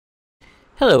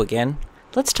Hello again.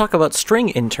 Let's talk about string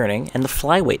interning and the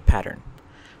flyweight pattern.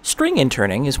 String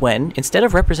interning is when, instead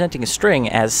of representing a string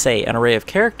as, say, an array of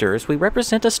characters, we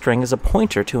represent a string as a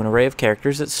pointer to an array of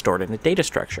characters that's stored in a data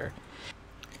structure.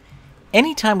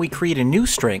 Anytime we create a new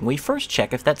string, we first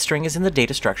check if that string is in the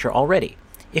data structure already.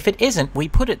 If it isn't, we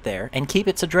put it there and keep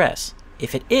its address.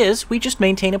 If it is, we just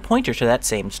maintain a pointer to that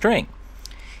same string.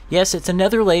 Yes, it's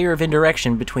another layer of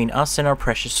indirection between us and our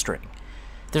precious string.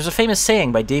 There's a famous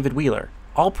saying by David Wheeler: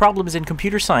 all problems in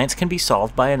computer science can be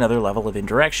solved by another level of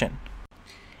indirection.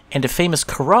 And a famous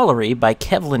corollary by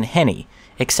Kevlin Henney,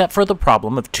 except for the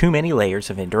problem of too many layers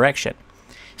of indirection.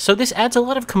 So this adds a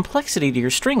lot of complexity to your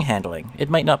string handling. It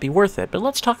might not be worth it, but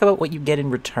let's talk about what you get in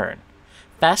return.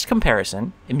 Fast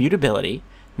comparison, immutability,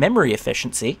 memory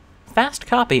efficiency, fast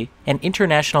copy, and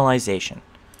internationalization.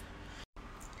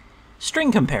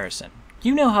 String comparison.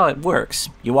 You know how it works.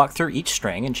 You walk through each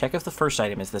string and check if the first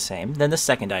item is the same, then the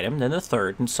second item, then the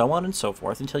third, and so on and so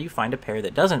forth until you find a pair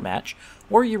that doesn't match,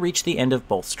 or you reach the end of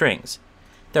both strings.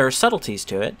 There are subtleties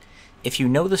to it. If you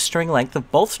know the string length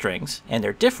of both strings, and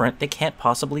they're different, they can't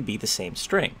possibly be the same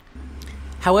string.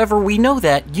 However, we know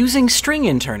that, using string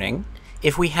interning,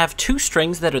 if we have two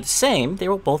strings that are the same, they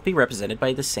will both be represented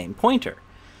by the same pointer.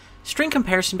 String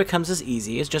comparison becomes as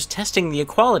easy as just testing the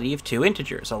equality of two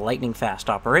integers, a lightning-fast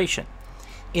operation.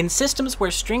 In systems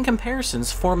where string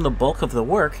comparisons form the bulk of the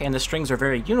work and the strings are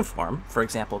very uniform, for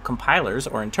example compilers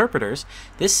or interpreters,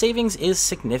 this savings is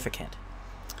significant.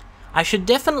 I should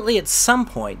definitely at some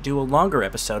point do a longer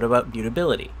episode about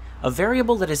mutability. A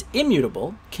variable that is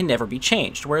immutable can never be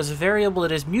changed, whereas a variable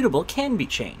that is mutable can be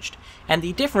changed. And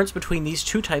the difference between these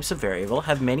two types of variable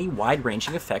have many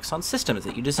wide-ranging effects on systems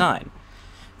that you design.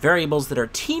 Variables that are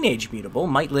teenage mutable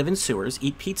might live in sewers,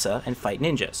 eat pizza, and fight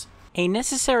ninjas. A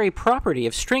necessary property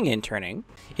of string interning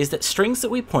is that strings that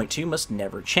we point to must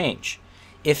never change.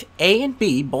 If A and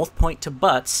B both point to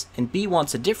butts, and B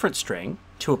wants a different string,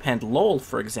 to append lol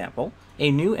for example, a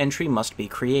new entry must be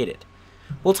created.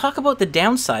 We'll talk about the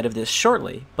downside of this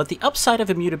shortly, but the upside of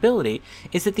immutability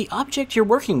is that the object you're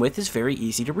working with is very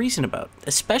easy to reason about,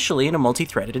 especially in a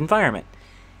multi-threaded environment.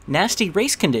 Nasty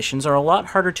race conditions are a lot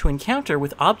harder to encounter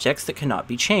with objects that cannot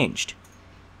be changed.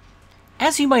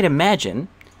 As you might imagine,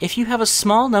 if you have a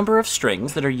small number of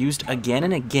strings that are used again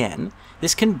and again,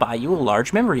 this can buy you a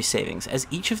large memory savings, as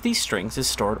each of these strings is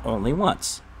stored only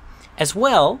once. As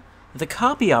well, the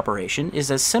copy operation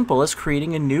is as simple as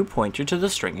creating a new pointer to the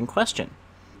string in question.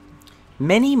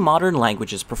 Many modern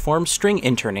languages perform string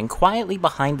interning quietly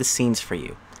behind the scenes for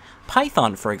you.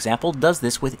 Python, for example, does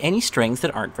this with any strings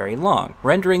that aren't very long,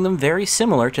 rendering them very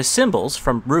similar to symbols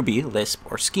from Ruby, Lisp,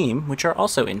 or Scheme, which are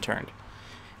also interned.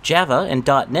 Java and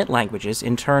 .NET languages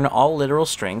intern all literal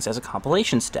strings as a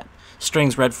compilation step.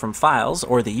 Strings read from files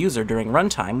or the user during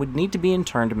runtime would need to be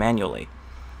interned manually.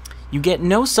 You get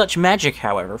no such magic,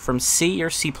 however, from C or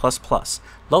C++,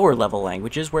 lower-level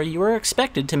languages where you are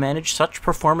expected to manage such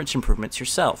performance improvements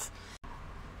yourself.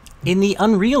 In the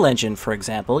Unreal Engine, for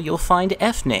example, you'll find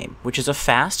fname, which is a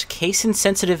fast,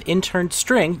 case-insensitive interned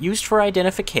string used for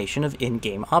identification of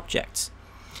in-game objects.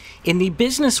 In the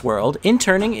business world,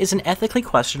 interning is an ethically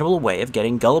questionable way of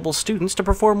getting gullible students to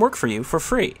perform work for you for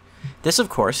free. This, of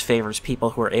course, favors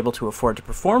people who are able to afford to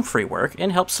perform free work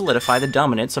and helps solidify the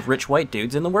dominance of rich white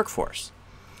dudes in the workforce.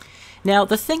 Now,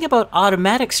 the thing about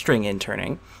automatic string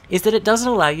interning is that it doesn't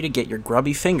allow you to get your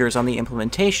grubby fingers on the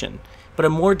implementation, but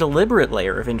a more deliberate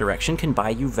layer of indirection can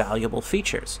buy you valuable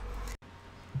features.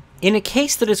 In a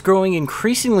case that is growing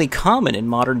increasingly common in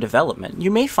modern development,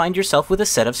 you may find yourself with a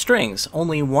set of strings,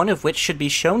 only one of which should be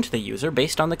shown to the user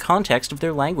based on the context of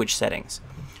their language settings.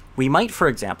 We might, for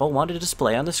example, want to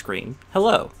display on the screen,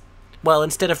 hello. Well,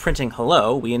 instead of printing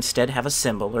hello, we instead have a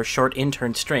symbol or short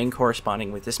interned string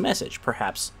corresponding with this message,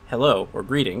 perhaps hello or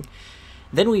greeting.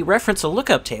 Then we reference a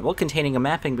lookup table containing a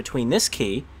mapping between this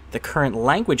key, the current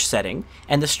language setting,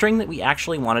 and the string that we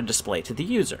actually want to display to the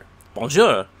user.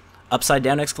 Bonjour! Upside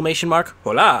down exclamation mark,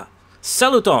 hola!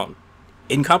 Saluton!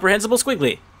 Incomprehensible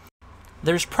squiggly!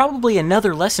 There's probably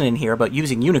another lesson in here about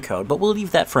using Unicode, but we'll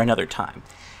leave that for another time.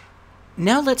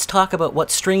 Now let's talk about what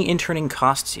string interning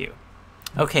costs you.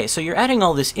 Okay, so you're adding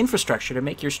all this infrastructure to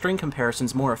make your string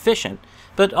comparisons more efficient,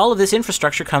 but all of this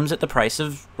infrastructure comes at the price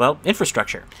of, well,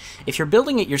 infrastructure. If you're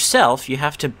building it yourself, you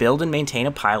have to build and maintain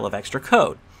a pile of extra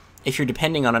code. If you're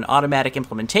depending on an automatic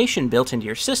implementation built into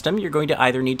your system, you're going to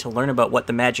either need to learn about what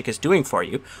the magic is doing for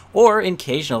you, or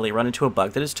occasionally run into a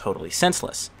bug that is totally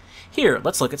senseless. Here,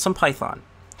 let's look at some Python.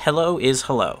 Hello is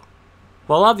hello.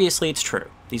 Well, obviously it's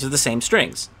true. These are the same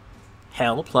strings.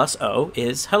 Hell plus O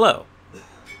is hello.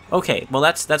 Okay, well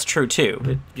that's true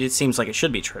too. It seems like it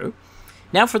should be true.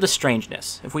 Now for the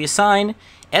strangeness. If we assign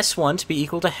S1 to be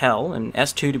equal to hell and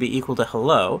S2 to be equal to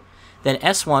hello, then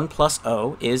S1 plus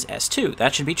O is S2.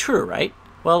 That should be true, right?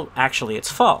 Well, actually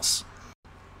it's false.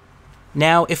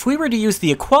 Now, if we were to use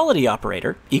the equality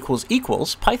operator, equals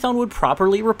equals, Python would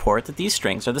properly report that these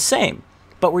strings are the same.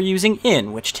 But we're using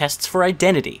in, which tests for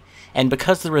identity, and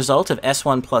because the result of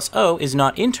S1 plus O is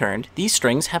not interned, these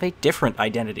strings have a different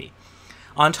identity.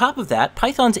 On top of that,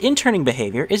 Python's interning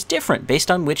behavior is different based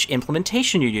on which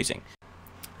implementation you're using.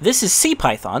 This is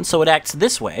CPython, so it acts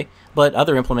this way, but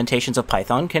other implementations of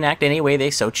Python can act any way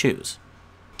they so choose.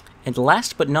 And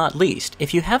last but not least,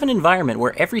 if you have an environment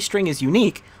where every string is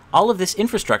unique, all of this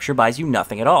infrastructure buys you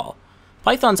nothing at all.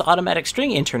 Python's automatic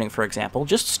string interning, for example,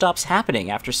 just stops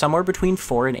happening after somewhere between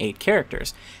 4 and 8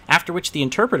 characters, after which the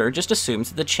interpreter just assumes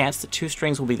that the chance that 2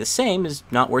 strings will be the same is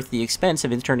not worth the expense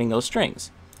of interning those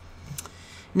strings.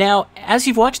 Now, as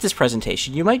you've watched this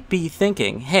presentation, you might be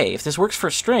thinking, hey, if this works for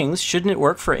strings, shouldn't it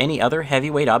work for any other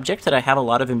heavyweight object that I have a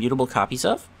lot of immutable copies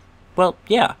of? Well,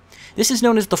 yeah. This is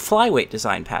known as the Flyweight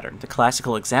design pattern. The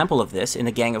classical example of this in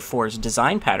the Gang of Four's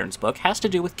design patterns book has to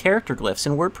do with character glyphs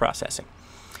in word processing.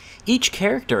 Each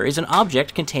character is an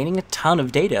object containing a ton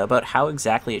of data about how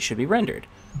exactly it should be rendered.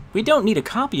 We don't need a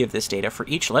copy of this data for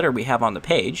each letter we have on the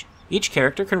page. Each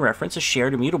character can reference a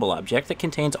shared immutable object that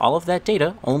contains all of that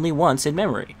data only once in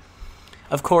memory.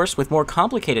 Of course, with more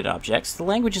complicated objects, the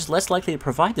language is less likely to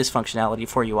provide this functionality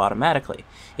for you automatically.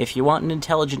 If you want an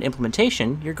intelligent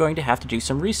implementation, you're going to have to do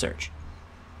some research.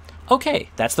 Okay,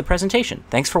 that's the presentation.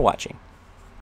 Thanks for watching.